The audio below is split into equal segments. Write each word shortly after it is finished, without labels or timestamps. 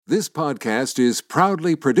This podcast is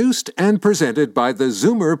proudly produced and presented by the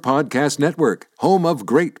Zoomer Podcast Network, home of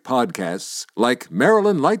great podcasts like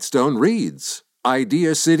Marilyn Lightstone Reads,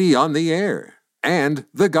 Idea City on the Air, and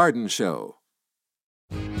The Garden Show.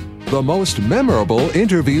 The most memorable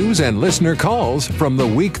interviews and listener calls from the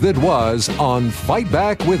week that was on Fight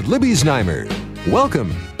Back with Libby Znaimer.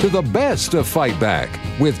 Welcome to the best of Fight Back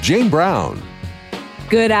with Jane Brown.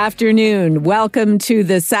 Good afternoon. Welcome to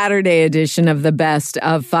the Saturday edition of the Best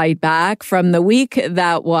of Fight Back from the week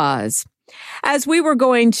that was. As we were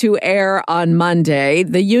going to air on Monday,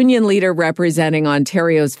 the union leader representing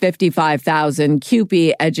Ontario's 55,000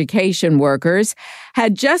 CUPE education workers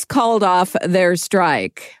had just called off their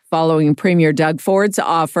strike following Premier Doug Ford's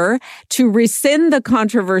offer to rescind the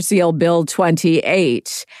controversial Bill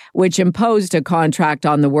 28, which imposed a contract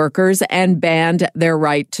on the workers and banned their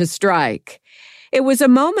right to strike. It was a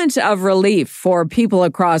moment of relief for people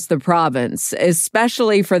across the province,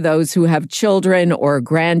 especially for those who have children or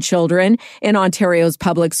grandchildren in Ontario's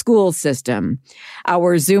public school system.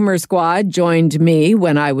 Our Zoomer squad joined me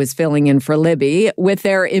when I was filling in for Libby with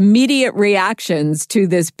their immediate reactions to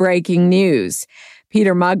this breaking news.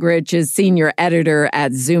 Peter Muggeridge is senior editor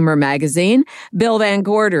at Zoomer magazine. Bill Van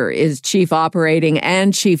Gorder is chief operating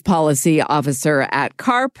and chief policy officer at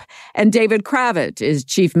CARP. And David Kravitz is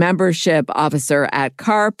chief membership officer at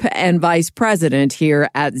CARP and vice president here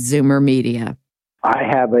at Zoomer Media. I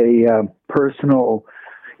have a personal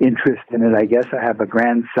interest in it. I guess I have a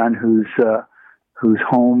grandson who's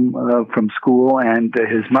home from school, and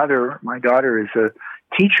his mother, my daughter, is a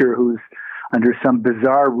teacher who's under some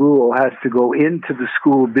bizarre rule, has to go into the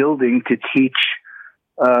school building to teach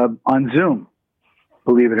on Zoom,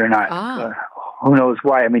 believe it or not. Who knows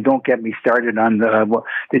why? I mean, don't get me started on the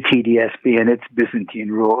TDSB and its Byzantine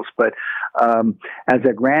rules. But as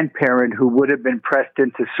a grandparent who would have been pressed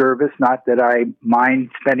into service, not that I mind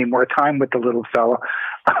spending more time with the little fellow,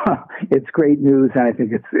 it's great news, and I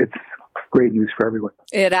think it's great news for everyone.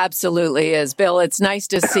 It absolutely is. Bill, it's nice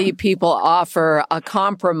to see people offer a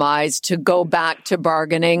compromise to go back to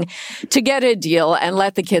bargaining, to get a deal and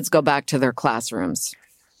let the kids go back to their classrooms.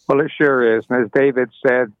 Well, it sure is. And as David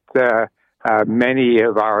said, many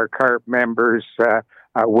of our CARP members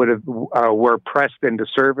were pressed into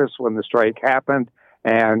service when the strike happened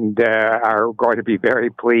and are going to be very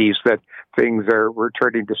pleased that things are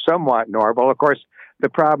returning to somewhat normal. Of course, the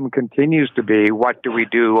problem continues to be, what do we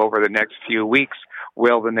do over the next few weeks?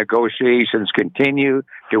 Will the negotiations continue?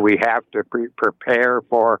 Do we have to prepare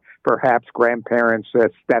for perhaps grandparents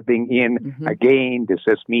stepping in again? Does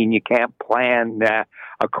this mean you can't plan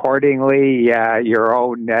accordingly your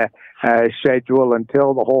own schedule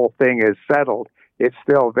until the whole thing is settled? It's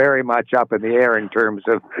still very much up in the air in terms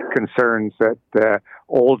of concerns that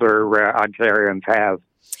older Ontarians have.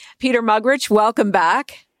 Peter Muggeridge, welcome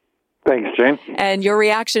back. Thanks, Jane. And your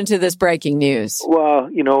reaction to this breaking news? Well,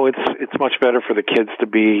 you know, it's much better for the kids to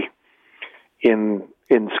be in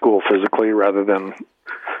school physically rather than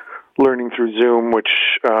learning through Zoom, which,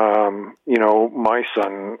 you know, my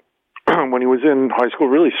son, when he was in high school,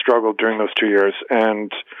 really struggled during those 2 years.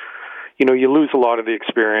 And, you know, you lose a lot of the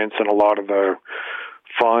experience and a lot of the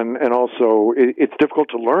fun, and also it's difficult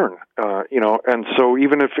to learn, you know, and so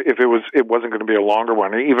even if it wasn't going to be a longer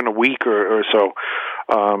one, even a week or so,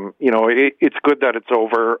 you know, it's good that it's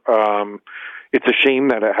over. It's a shame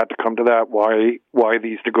that it had to come to that. Why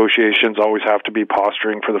these negotiations always have to be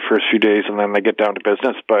posturing for the first few days and then they get down to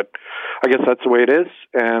business, but I guess that's the way it is,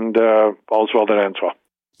 and all's well that ends well.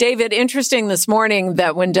 David, interesting this morning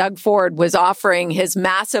that when Doug Ford was offering his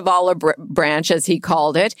massive olive branch, as he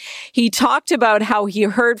called it, he talked about how he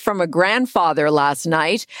heard from a grandfather last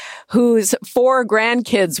night whose 4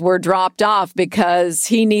 grandkids were dropped off because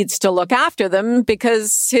he needs to look after them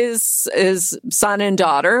because his son and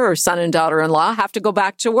daughter or son and daughter-in-law have to go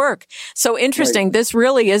back to work. So interesting. Right. This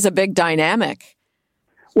really is a big dynamic.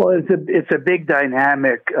 Well, it's a big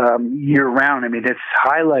dynamic year-round. I mean, it's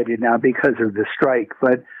highlighted now because of the strike,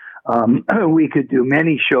 but we could do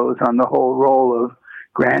many shows on the whole role of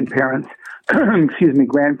grandparents,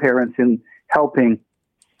 grandparents in helping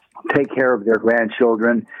take care of their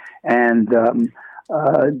grandchildren and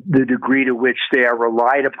the degree to which they are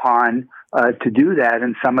relied upon to do that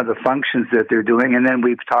and some of the functions that they're doing. And then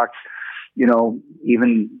we've talked, you know,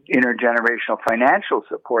 even intergenerational financial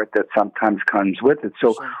support that sometimes comes with it.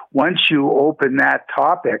 So once you open that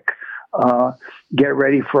topic, get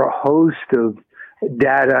ready for a host of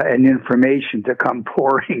data and information to come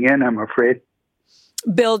pouring in, I'm afraid.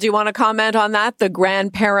 Bill, do you want to comment on that? The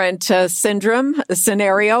grandparent syndrome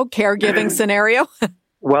scenario, caregiving scenario?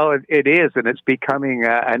 Well, it is, and it's becoming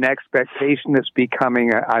an expectation. It's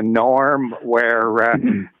becoming a norm where,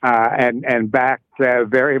 and back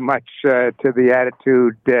very much to the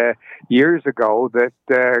attitude years ago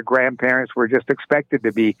that grandparents were just expected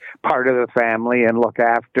to be part of the family and look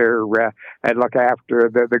after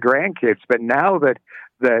the grandkids. But now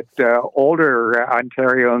that older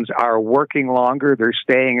Ontarians are working longer, they're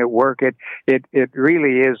staying at work. It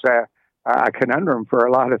really is a conundrum for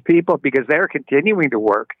a lot of people because they're continuing to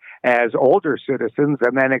work as older citizens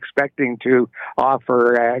and then expecting to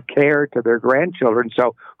offer care to their grandchildren.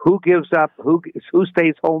 So who gives up? Who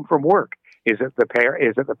stays home from work? Is it the parent?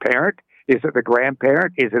 Is it the parent? Is it the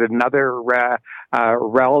grandparent? Is it another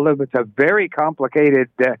relative? It's a very complicated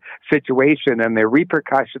situation, and the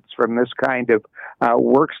repercussions from this kind of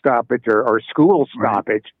work stoppage or school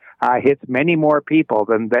stoppage hits many more people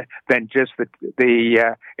than just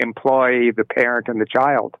the employee, the parent, and the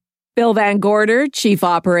child. Bill Van Gorder, Chief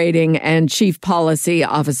Operating and Chief Policy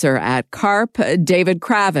Officer at CARP, David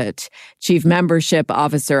Kravitz, Chief Membership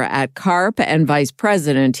Officer at CARP and Vice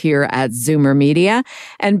President here at Zoomer Media,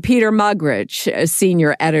 and Peter Muggeridge,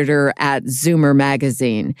 Senior Editor at Zoomer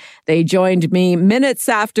Magazine. They joined me minutes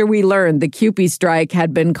after we learned the CUPE strike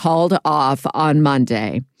had been called off on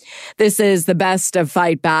Monday. This is the Best of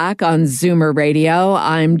Fight Back on Zoomer Radio.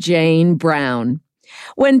 I'm Jane Brown.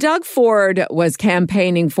 When Doug Ford was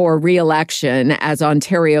campaigning for re-election as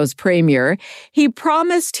Ontario's premier, he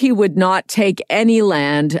promised he would not take any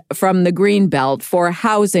land from the Greenbelt for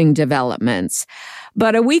housing developments.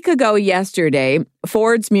 But a week ago yesterday,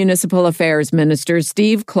 Ford's Municipal Affairs Minister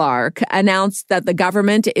Steve Clark announced that the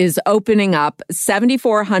government is opening up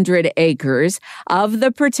 7,400 acres of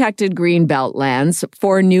the protected Greenbelt lands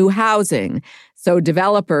for new housing, so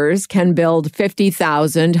developers can build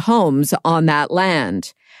 50,000 homes on that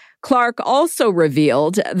land. Clark also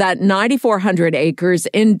revealed that 9,400 acres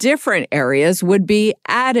in different areas would be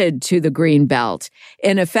added to the Greenbelt,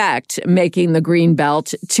 in effect making the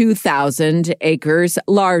Greenbelt 2,000 acres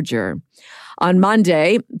larger. On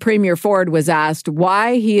Monday, Premier Ford was asked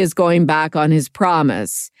why he is going back on his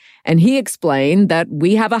promise. And he explained that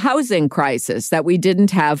we have a housing crisis that we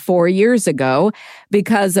didn't have 4 years ago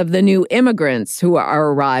because of the new immigrants who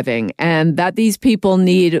are arriving and that these people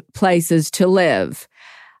need places to live.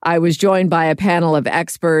 I was joined by a panel of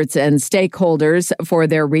experts and stakeholders for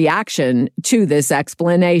their reaction to this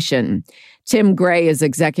explanation. Tim Gray is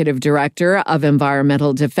Executive Director of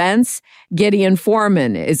Environmental Defense. Gideon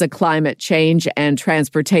Foreman is a climate change and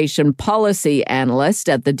transportation policy analyst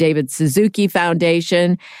at the David Suzuki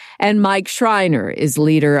Foundation. And Mike Schreiner is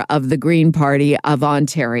leader of the Green Party of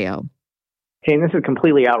Ontario. Hey, this is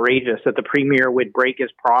completely outrageous that the Premier would break his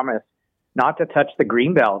promise not to touch the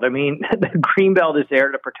Greenbelt. I mean, the Greenbelt is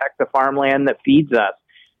there to protect the farmland that feeds us,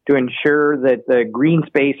 to ensure that the green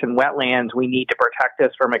space and wetlands we need to protect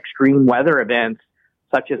us from extreme weather events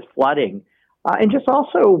such as flooding. And just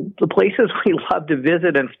also the places we love to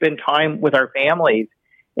visit and spend time with our families.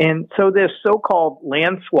 And so this so-called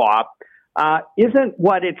land swap isn't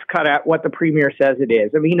what the Premier says it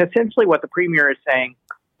is. I mean, essentially what the Premier is saying,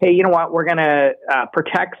 hey, you know what, we're going to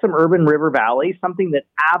protect some urban river valleys, something that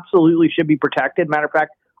absolutely should be protected. Matter of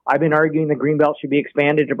fact, I've been arguing the Greenbelt should be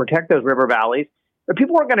expanded to protect those river valleys. But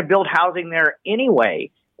people aren't going to build housing there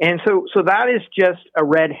anyway. And so that is just a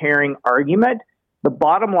red herring argument. The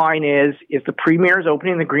bottom line is the Premier is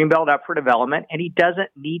opening the Greenbelt up for development, and he doesn't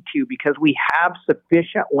need to because we have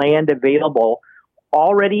sufficient land available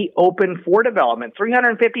already open for development.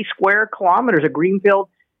 350 square kilometers of greenfield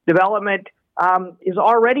development is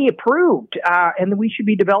already approved, and we should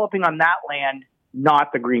be developing on that land,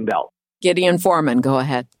 not the Greenbelt. Gideon Foreman, go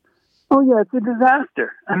ahead. Oh, yeah, it's a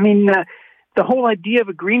disaster. I mean, the whole idea of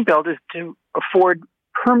a Greenbelt is to afford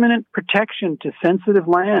permanent protection to sensitive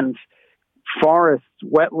lands, forests,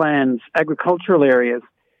 wetlands, agricultural areas.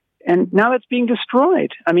 And now that's being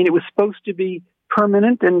destroyed. I mean, it was supposed to be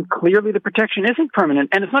permanent, and clearly the protection isn't permanent.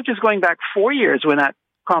 And it's not just going back 4 years when that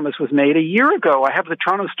promise was made. A year ago, I have the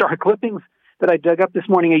Toronto Star clippings that I dug up this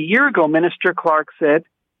morning. A year ago, Minister Clark said,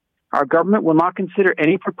 our government will not consider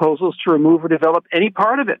any proposals to remove or develop any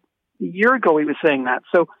part of it. A year ago, he was saying that.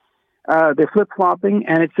 So they're flip-flopping,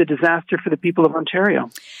 and it's a disaster for the people of Ontario.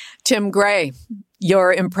 Tim Gray,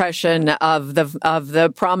 your impression of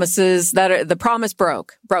the promises the promise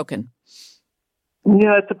broken.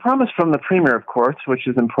 Yeah, it's a promise from the Premier, of course, which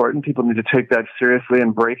is important. People need to take that seriously,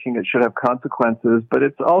 and breaking it should have consequences. But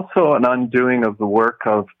it's also an undoing of the work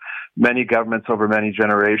of many governments over many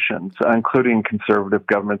generations, including conservative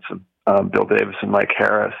governments of Bill Davis and Mike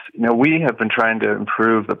Harris. You know, we have been trying to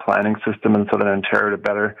improve the planning system in Southern Ontario to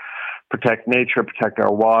better protect nature, protect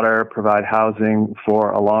our water, provide housing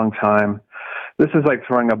for a long time. This is like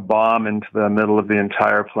throwing a bomb into the middle of the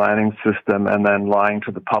entire planning system and then lying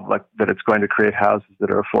to the public that it's going to create houses that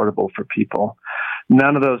are affordable for people.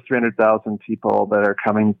 None of those 300,000 people that are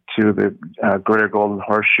coming to the Greater Golden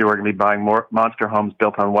Horseshoe are going to be buying more monster homes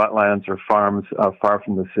built on wetlands or farms far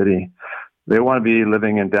from the city. They want to be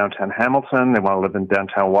living in downtown Hamilton. They want to live in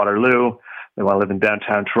downtown Waterloo. They want to live in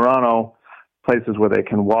downtown Toronto, places where they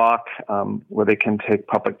can walk, where they can take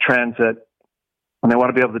public transit. And they want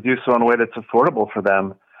to be able to do so in a way that's affordable for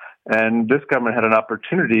them. And this government had an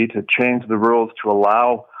opportunity to change the rules to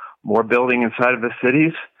allow more building inside of the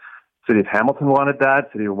cities. City of Hamilton wanted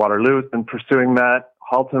that. City of Waterloo has been pursuing that.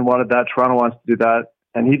 Halton wanted that. Toronto wants to do that.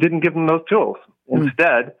 And he didn't give them those tools.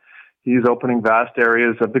 Instead, he's opening vast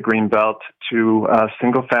areas of the Greenbelt to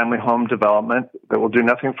single-family home development that will do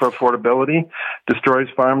nothing for affordability, destroys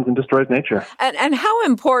farms, and destroys nature. And how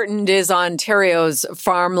important is Ontario's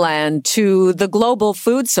farmland to the global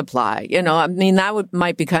food supply? You know, I mean, that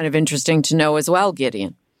might be kind of interesting to know as well,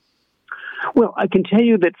 Gideon. Well, I can tell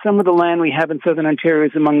you that some of the land we have in southern Ontario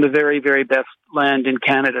is among the very, very best land in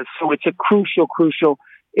Canada. So it's a crucial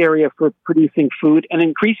area for producing food. And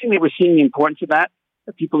increasingly, we're seeing the importance of that.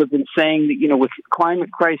 People have been saying that, you know, with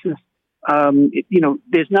climate crisis,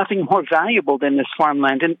 there's nothing more valuable than this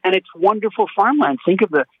farmland. And it's wonderful farmland. Think of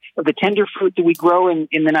the tender fruit that we grow in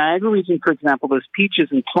the Niagara region, for example, those peaches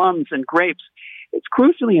and plums and grapes. It's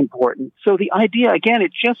crucially important. So the idea, again,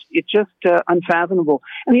 it's just unfathomable.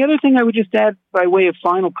 And the other thing I would just add by way of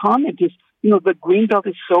final comment is, you know, the Greenbelt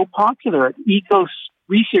is so popular. Ecos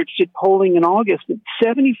Research did polling in August that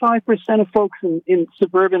 75% of folks in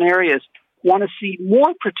suburban areas want to see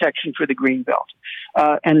more protection for the Greenbelt.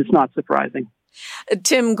 And it's not surprising.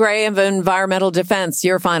 Tim Gray of Environmental Defense,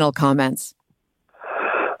 your final comments.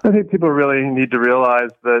 I think people really need to realize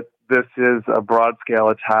that this is a broad-scale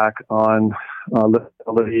attack on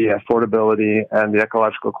livability, affordability, and the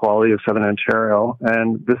ecological quality of Southern Ontario.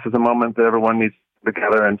 And this is a moment that everyone needs to get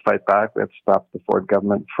together and fight back. We have to stop the Ford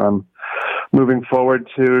government from moving forward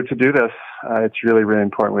to do this. It's really, really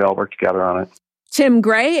important we all work together on it. Tim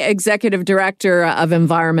Gray, Executive Director of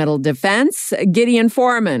Environmental Defense, Gideon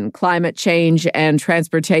Foreman, Climate Change and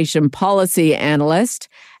Transportation Policy Analyst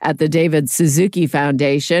at the David Suzuki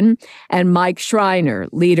Foundation, and Mike Schreiner,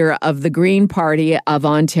 leader of the Green Party of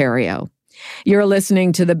Ontario. You're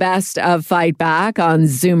listening to the best of Fight Back on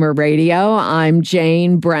Zoomer Radio. I'm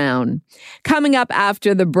Jane Brown. Coming up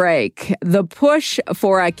after the break, the push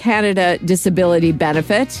for a Canada Disability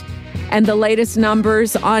Benefit and the latest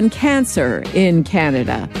numbers on cancer in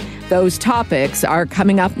Canada. Those topics are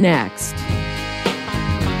coming up next.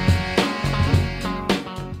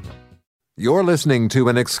 You're listening to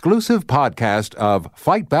an exclusive podcast of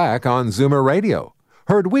Fight Back on Zoomer Radio.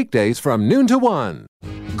 Heard weekdays from noon to 1.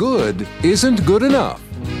 Good isn't good enough.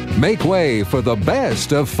 Make way for the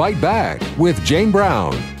best of Fight Back with Jane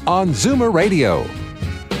Brown on Zoomer Radio.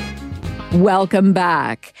 Welcome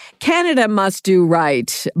back. Canada must do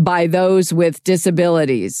right by those with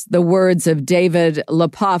disabilities. The words of David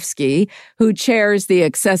Lepofsky, who chairs the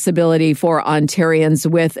Accessibility for Ontarians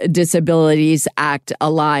with Disabilities Act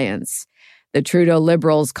Alliance. The Trudeau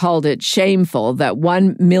Liberals called it shameful that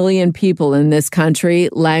 1 million people in this country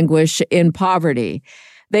languish in poverty.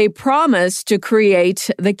 They promised to create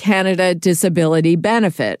the Canada Disability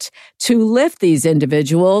Benefit to lift these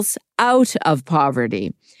individuals out of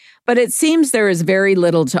poverty. But it seems there is very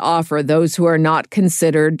little to offer those who are not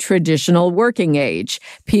considered traditional working age,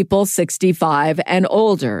 people 65 and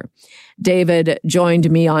older. David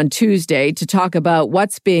joined me on Tuesday to talk about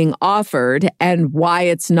what's being offered and why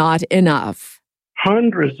it's not enough.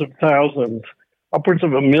 Hundreds of thousands, upwards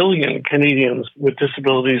of 1 million Canadians with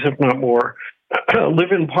disabilities, if not more,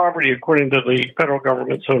 live in poverty according to the federal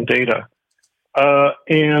government's own data.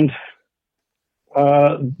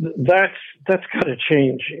 That's got to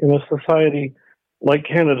change. In a society like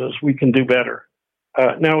Canada's, we can do better.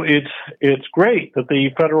 Now, it's great that the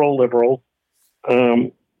federal Liberal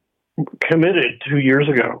committed 2 years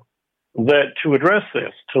ago that to address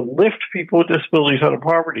this, to lift people with disabilities out of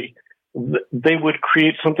poverty, they would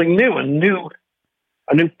create something new,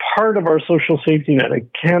 a new part of our social safety net, a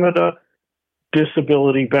Canada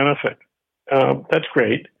Disability Benefit. That's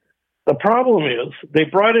great. The problem is they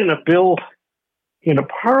brought in a bill in a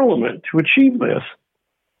parliament to achieve this,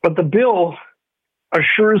 but the bill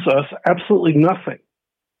assures us absolutely nothing.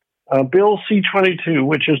 Bill C-22,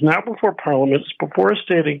 which is now before Parliament, before a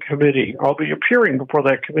standing committee. I'll be appearing before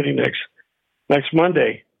that committee next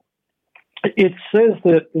Monday. It says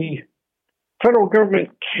that the federal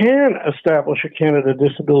government can establish a Canada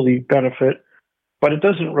Disability Benefit but it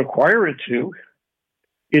doesn't require it to.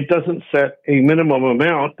 It doesn't set a minimum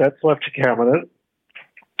amount. That's left to cabinet.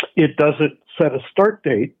 It doesn't set a start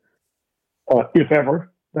date, if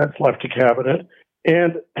ever. That's left to cabinet.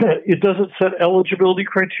 And it doesn't set eligibility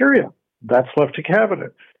criteria. That's left to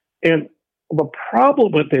cabinet. And the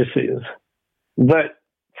problem with this is that,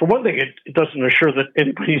 for one thing, it doesn't assure that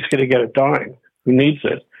anybody's going to get a dime who needs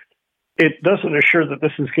it. It doesn't assure that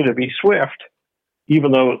this is going to be swift,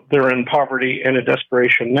 even though they're in poverty and in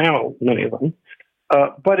desperation now, many of them.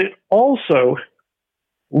 But it also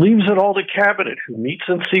leaves it all to cabinet, who meets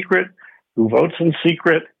in secret, who votes in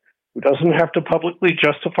secret, who doesn't have to publicly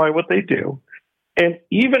justify what they do. And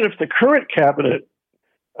even if the current cabinet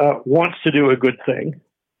wants to do a good thing,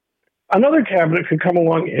 another cabinet could come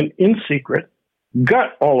along and, in secret,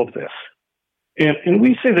 gut all of this. And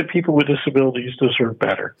we say that people with disabilities deserve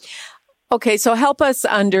better. Okay, so help us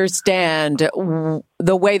understand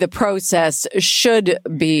the way the process should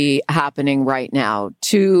be happening right now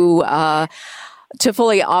to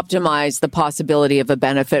fully optimize the possibility of a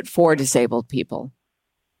benefit for disabled people.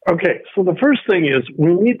 Okay, so the first thing is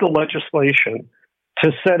we need the legislation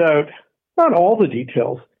to set out not all the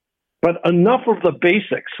details, but enough of the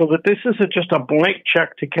basics so that this isn't just a blank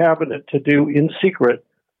check to cabinet to do in secret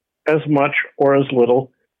as much or as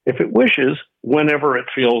little, if it wishes, whenever it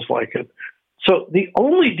feels like it. So the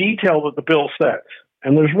only detail that the bill sets,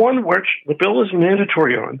 and there's one which the bill is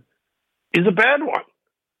mandatory on, is a bad one.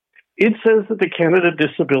 It says that the Canada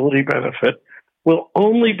Disability Benefit will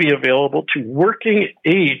only be available to working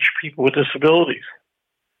age people with disabilities.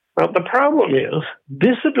 Now, the problem is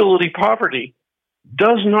disability poverty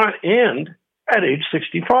does not end at age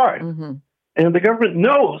 65. Mm-hmm. And the government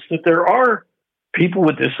knows that there are people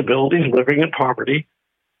with disabilities living in poverty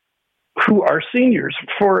who are seniors.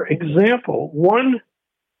 For example,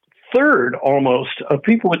 1/3 almost of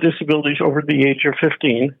people with disabilities over the age of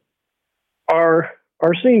 15 are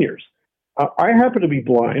seniors. I happen to be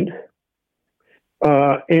blind,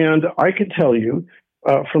 and I can tell you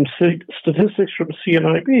from statistics from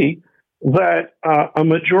CNIB that a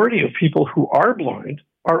majority of people who are blind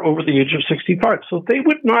are over the age of 65. So they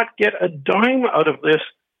would not get a dime out of this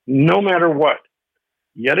no matter what.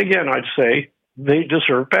 Yet again, I'd say they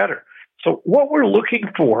deserve better. So what we're looking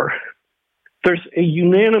for, there's a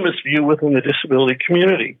unanimous view within the disability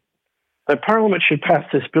community that Parliament should pass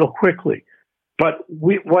this bill quickly. But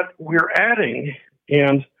what we're adding,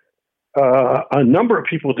 and a number of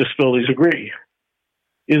people with disabilities agree,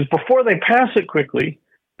 is before they pass it quickly,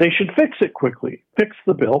 they should fix it quickly, fix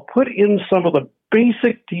the bill, put in some of the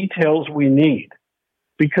basic details we need,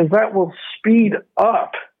 because that will speed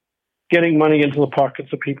up getting money into the pockets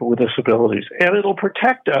of people with disabilities. And it'll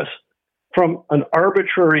protect us from an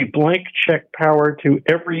arbitrary blank check power to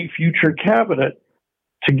every future cabinet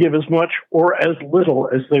to give as much or as little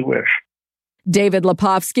as they wish. David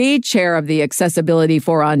Lepofsky, chair of the Accessibility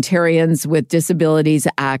for Ontarians with Disabilities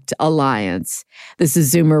Act Alliance. This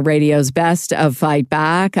is Zoomer Radio's Best of Fight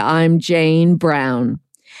Back. I'm Jane Brown.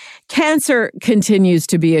 Cancer continues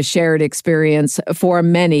to be a shared experience for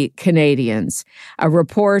many Canadians. A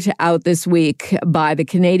report out this week by the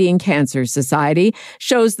Canadian Cancer Society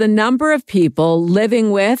shows the number of people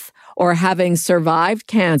living with or having survived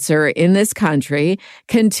cancer in this country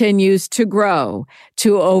continues to grow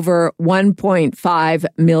to over 1.5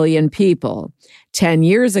 million people. 10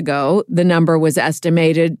 years ago, the number was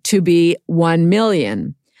estimated to be 1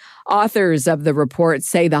 million. Authors of the report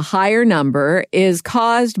say the higher number is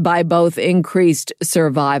caused by both increased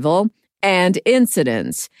survival and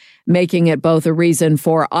incidence, making it both a reason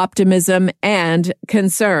for optimism and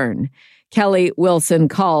concern. Kelly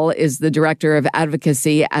Wilson-Cull is the Director of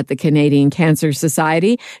Advocacy at the Canadian Cancer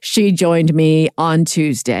Society. She joined me on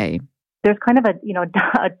Tuesday. There's kind of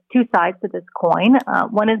two sides to this coin.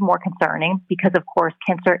 One is more concerning because, of course,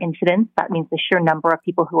 cancer incidence, that means the sheer number of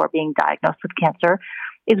people who are being diagnosed with cancer,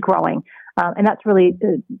 is growing. And that's really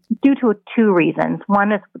due to two reasons.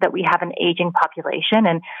 One is that we have an aging population,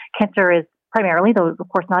 and cancer is primarily, though of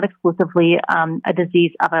course not exclusively, a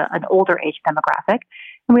disease of an older age demographic.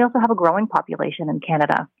 And we also have a growing population in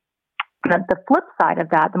Canada. The flip side of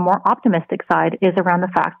that, the more optimistic side, is around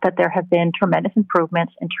the fact that there have been tremendous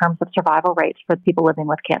improvements in terms of survival rates for people living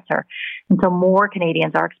with cancer. And so more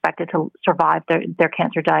Canadians are expected to survive their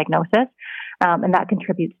cancer diagnosis, and that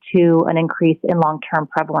contributes to an increase in long-term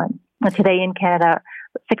prevalence. Today in Canada,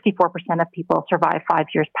 64% of people survive 5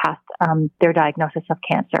 years past their diagnosis of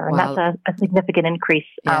cancer. And Wow. that's a significant increase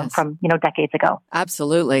Yes. from, decades ago.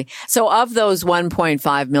 Absolutely. So of those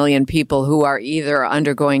 1.5 million people who are either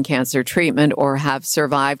undergoing cancer treatment or have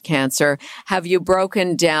survived cancer, have you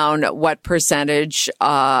broken down what percentage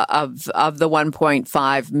of the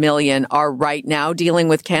 1.5 million are right now dealing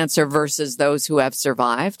with cancer versus those who have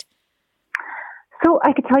survived? So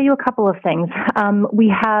I could tell you a couple of things.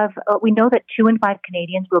 We know that 2 in 5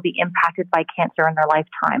 Canadians will be impacted by cancer in their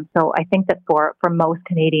lifetime. So I think that for most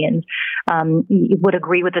Canadians, you would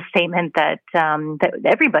agree with the statement that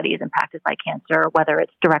everybody is impacted by cancer, whether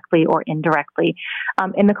it's directly or indirectly.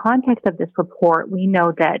 In the context of this report, we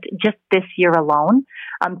know that just this year alone,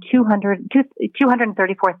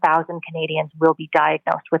 234,000 Canadians will be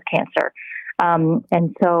diagnosed with cancer.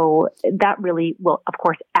 And so that really will, of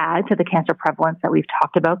course, add to the cancer prevalence that we've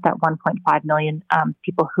talked about, that 1.5 million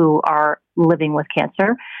people who are living with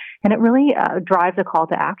cancer. And it really drives a call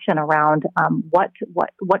to action around what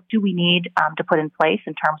do we need to put in place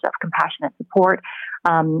in terms of compassionate support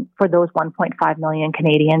for those 1.5 million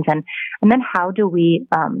Canadians, and then how do we,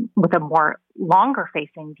 with a more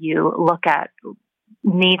longer-facing view, look at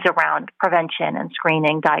needs around prevention and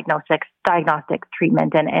screening, diagnostic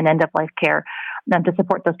treatment, and end-of-life care to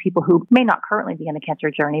support those people who may not currently be in a cancer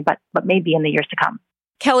journey, but may be in the years to come.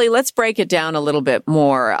 Kelly, let's break it down a little bit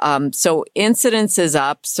more. So incidence is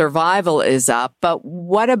up, survival is up, but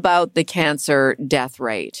what about the cancer death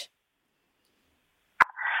rate?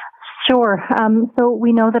 Sure. So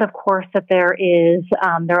we know that, of course, that there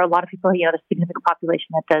are a lot of people, the significant population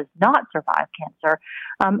that does not survive cancer.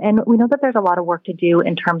 And we know that there's a lot of work to do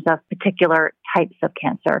in terms of particular types of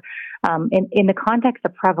cancer. In the context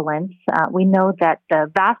of prevalence, we know that the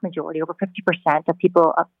vast majority, over 50% of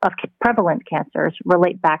people of prevalent cancers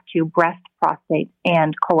relate back to breast, prostate,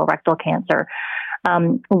 and colorectal cancer.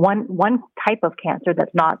 One type of cancer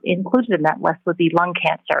that's not included in that list would be lung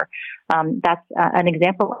cancer. That's an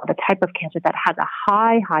example of a type of cancer that has a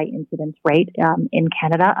high incidence rate in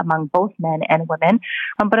Canada among both men and women,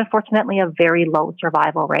 but unfortunately a very low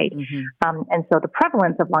survival rate. Mm-hmm. And so the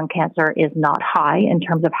prevalence of lung cancer is not high in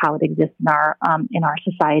terms of how it exists in our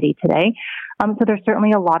society today. So there's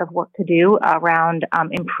certainly a lot of work to do around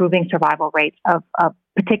improving survival rates of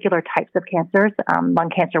particular types of cancers. Lung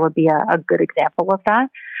cancer would be a good example of that,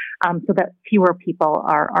 so that fewer people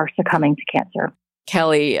are succumbing to cancer.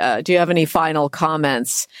 Kelly, do you have any final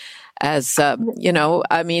comments? As there's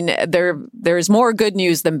more good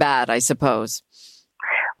news than bad, I suppose.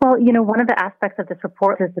 Well, one of the aspects of this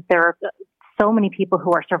report is that there are so many people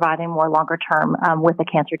who are surviving more longer term with a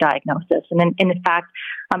cancer diagnosis. And in fact,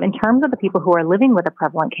 in terms of the people who are living with a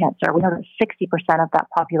prevalent cancer, we know that 60% of that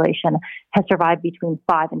population has survived between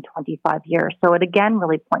 5 and 25 years. So it again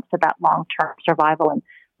really points to that long-term survival and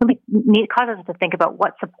really causes us to think about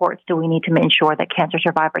what supports do we need to ensure that cancer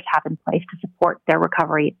survivors have in place to support their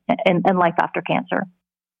recovery and life after cancer.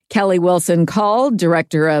 Kelly Wilson-Call,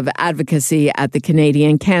 Director of Advocacy at the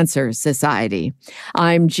Canadian Cancer Society.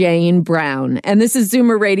 I'm Jane Brown, and this is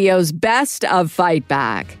Zoomer Radio's Best of Fight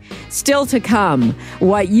Back. Still to come,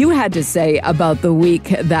 what you had to say about the week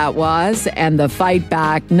that was and the Fight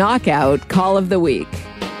Back Knockout Call of the Week.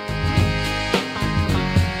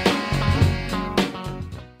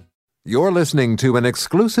 You're listening to an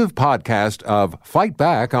exclusive podcast of Fight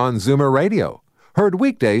Back on Zoomer Radio. Heard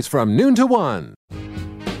weekdays from noon to 1.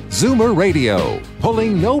 Zoomer Radio,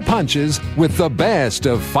 pulling no punches with the best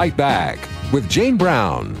of Fight Back with Jane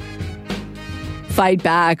Brown. Fight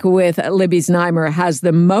Back with Libby Znaimer has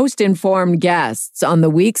the most informed guests on the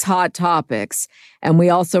week's hot topics, and we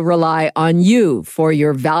also rely on you for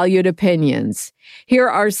your valued opinions. Here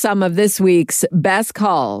are some of this week's best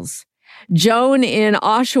calls. Joan in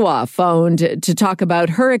Oshawa phoned to talk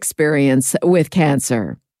about her experience with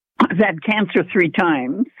cancer. I've had cancer 3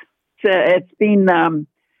 times. It's been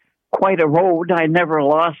quite a road. I never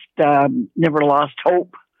lost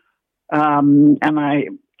hope. And I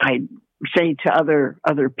say to other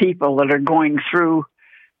people that are going through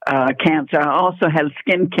cancer, I also had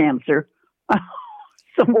skin cancer.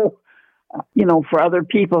 So, for other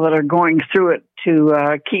people that are going through it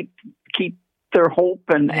to keep their hope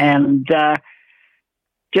and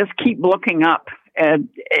just keep looking up. And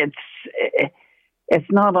it's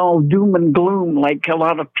not all doom and gloom like a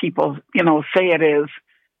lot of people, say it is.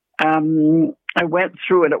 I went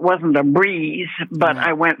through it. It wasn't a breeze, but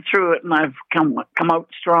I went through it and I've come out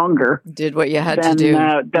stronger. Did what you had to do.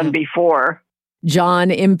 Than before.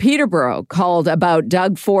 John in Peterborough called about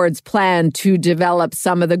Doug Ford's plan to develop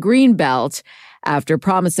some of the Greenbelt after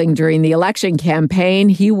promising during the election campaign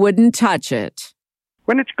he wouldn't touch it.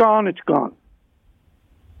 When it's gone, it's gone.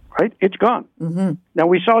 right? It's gone. Mm-hmm. Now,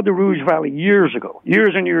 we saw the Rouge Valley years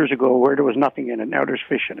and years ago, where there was nothing in it. Now there's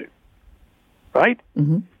fish in it, right?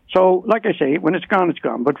 Mm-hmm. So, like I say, when it's gone, it's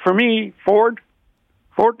gone. But for me, Ford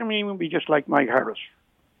to me would be just like Mike Harris.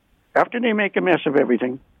 After they make a mess of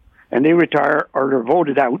everything and they retire or they're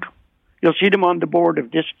voted out, you'll see them on the board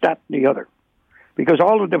of this, that, and the other. Because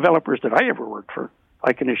all the developers that I ever worked for,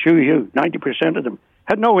 I can assure you, 90% of them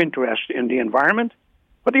had no interest in the environment.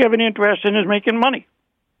 What they have an interest in is making money.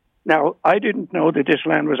 Now, I didn't know that this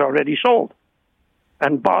land was already sold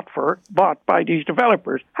and bought by these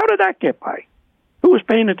developers. How did that get by? Who was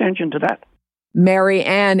paying attention to that? Mary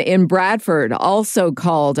Ann in Bradford also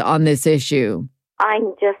called on this issue.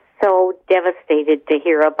 I'm just so devastated to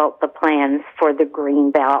hear about the plans for the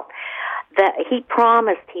Greenbelt. That he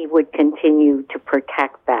promised he would continue to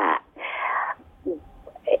protect that.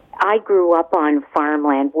 I grew up on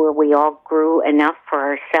farmland where we all grew enough for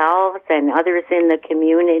ourselves and others in the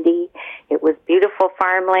community. It was beautiful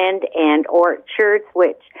farmland and orchards,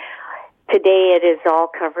 which today it is all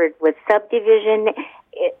covered with subdivision.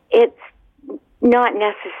 It's not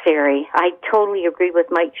necessary. I totally agree with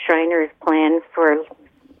Mike Schreiner's plan for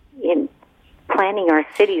planning our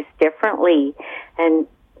cities differently and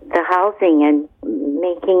the housing and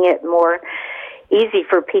making it more easy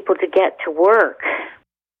for people to get to work.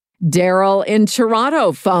 Daryl in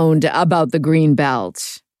Toronto phoned about the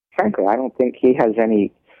Greenbelt. Frankly, I don't think he has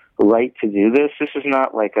any right to do this. This is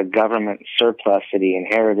not like a government surplus that he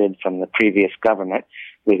inherited from the previous government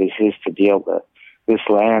that is his to deal with. This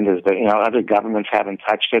land is that, other governments haven't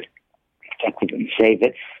touched it, protected and saved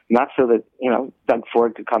it. Not so that, Doug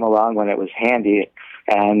Ford could come along when it was handy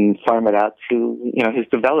and farm it out to, his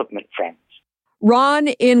development friends. Ron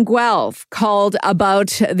in Guelph called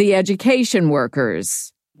about the education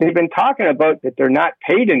workers. They've been talking about that they're not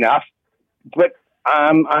paid enough, but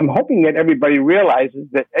I'm hoping that everybody realizes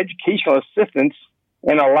that educational assistants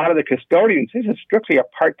and a lot of the custodians, this is strictly a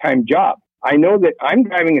part-time job. I know that I'm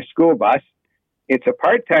driving a school bus. It's a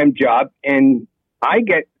part-time job, and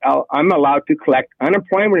I'm allowed to collect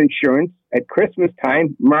unemployment insurance at Christmas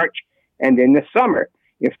time, March, and in the summer.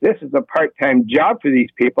 If this is a part-time job for these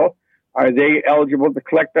people, are they eligible to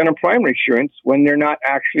collect unemployment insurance when they're not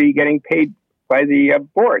actually getting paid by the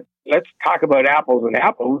board? Let's talk about apples and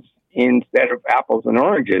apples instead of apples and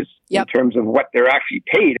oranges in terms of what they're actually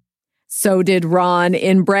paid. So did Ron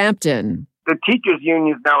in Brampton. The teachers'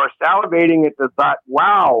 unions now are salivating at the thought,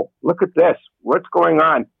 wow, look at this. What's going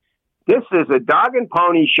on? This is a dog and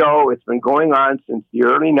pony show. It's been going on since the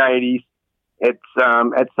early 90s. It's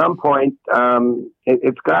at some point,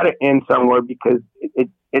 it's got to end somewhere because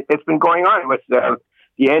it's been going on with the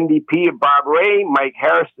NDP of Bob Ray, Mike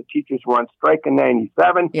Harris. The teachers were on strike in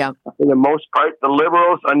 97. Yeah. For the most part, the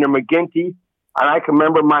Liberals under McGuinty. And I can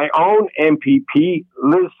remember my own MPP,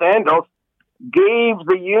 Liz Sandos, gave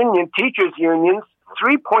the teachers unions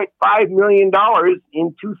 $3.5 million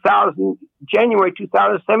in January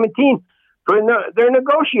 2017 for their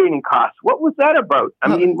negotiating costs. What was that about?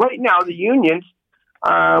 I mean, right now the unions,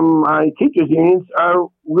 teachers unions, are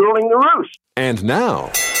ruling the roost. And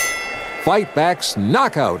now, Fight Back's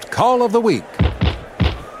Knockout Call of the Week.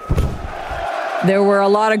 There were a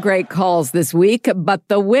lot of great calls this week, but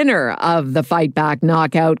the winner of the Fight Back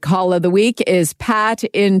Knockout Call of the Week is Pat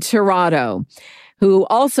in Toronto, who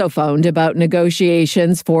also phoned about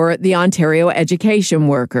negotiations for the Ontario education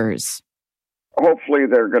workers. Hopefully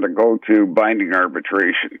they're going to go to binding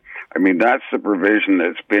arbitration. I mean, that's the provision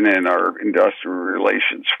that's been in our industrial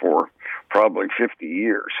relations for probably 50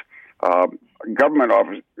 years. Government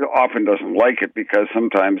often doesn't like it because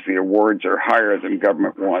sometimes the awards are higher than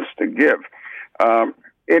government wants to give.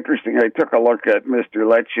 Interesting, I took a look at Mr.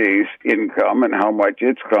 Lecce's income and how much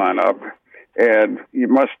it's gone up. And you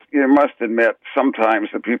must admit,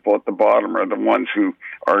 sometimes the people at the bottom are the ones who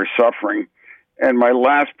are suffering. And my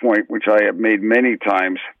last point, which I have made many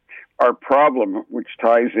times, our problem, which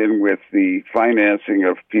ties in with the financing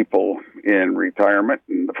of people in retirement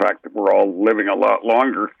and the fact that we're all living a lot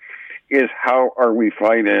longer, is how are we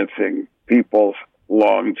financing people's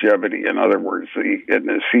longevity? In other words, in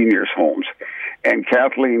the seniors' homes. And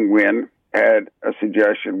Kathleen Wynne had a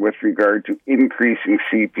suggestion with regard to increasing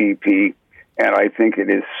CPP. And I think it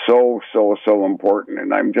is so important.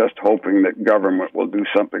 And I'm just hoping that government will do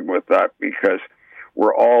something with that because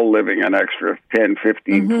we're all living an extra 10,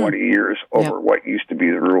 15, 20 years over what used to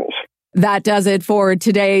be the rules. That does it for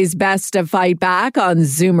today's Best of Fight Back on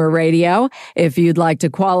Zoomer Radio. If you'd like to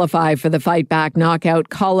qualify for the Fight Back Knockout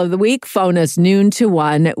Call of the Week, phone us noon to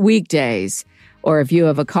 1 weekdays. Or if you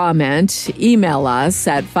have a comment, email us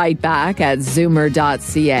at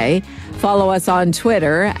fightback@zoomer.ca. Follow us on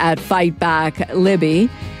Twitter at FightbackLibby.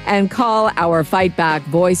 And call our Fight Back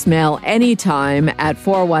voicemail anytime at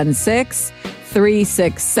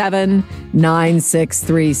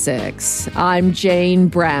 416-367-9636. I'm Jane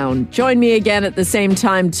Brown. Join me again at the same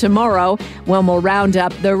time tomorrow when we'll round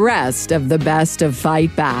up the rest of the best of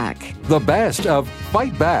Fight Back. The Best of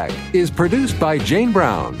Fight Back is produced by Jane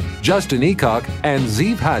Brown, Justin Eacock, and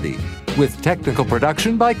Zeev Hadi, with technical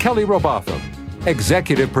production by Kelly Robotham.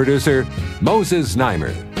 Executive producer, Moses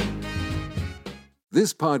Znaimer.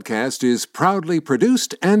 This podcast is proudly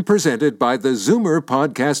produced and presented by the Zoomer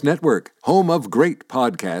Podcast Network, home of great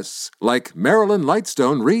podcasts like Marilyn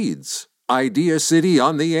Lightstone Reads, Idea City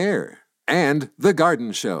on the Air, and The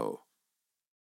Garden Show.